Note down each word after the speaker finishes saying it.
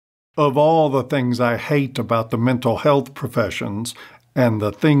Of all the things I hate about the mental health professions, and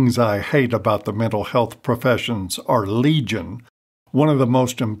the things I hate about the mental health professions are legion, one of the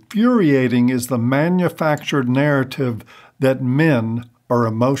most infuriating is the manufactured narrative that men are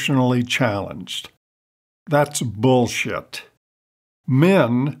emotionally challenged. That's bullshit.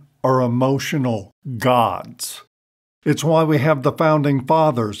 Men are emotional gods. It's why we have the founding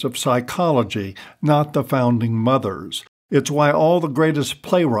fathers of psychology, not the founding mothers. It's why all the greatest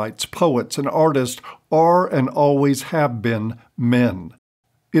playwrights, poets, and artists are and always have been men.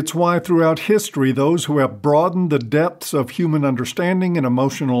 It's why throughout history those who have broadened the depths of human understanding and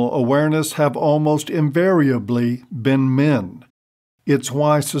emotional awareness have almost invariably been men. It's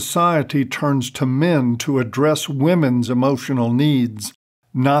why society turns to men to address women's emotional needs,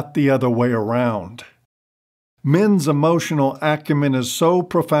 not the other way around. Men's emotional acumen is so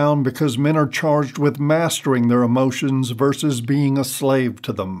profound because men are charged with mastering their emotions versus being a slave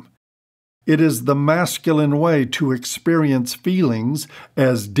to them. It is the masculine way to experience feelings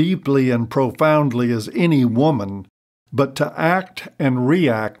as deeply and profoundly as any woman, but to act and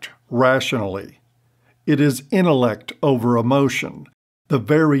react rationally. It is intellect over emotion, the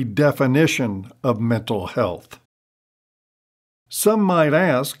very definition of mental health. Some might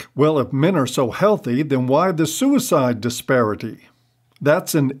ask, well, if men are so healthy, then why the suicide disparity?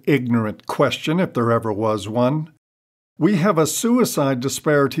 That's an ignorant question, if there ever was one. We have a suicide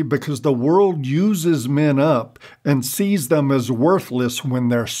disparity because the world uses men up and sees them as worthless when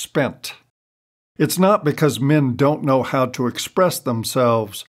they're spent. It's not because men don't know how to express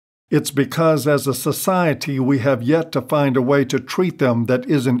themselves. It's because as a society we have yet to find a way to treat them that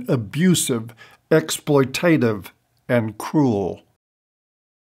isn't abusive, exploitative, and cruel.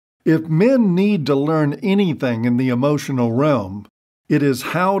 If men need to learn anything in the emotional realm, it is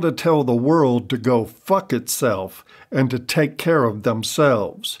how to tell the world to go fuck itself and to take care of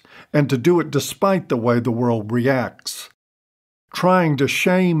themselves, and to do it despite the way the world reacts. Trying to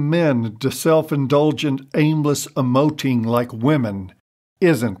shame men into self-indulgent, aimless emoting like women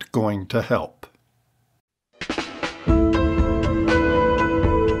isn't going to help.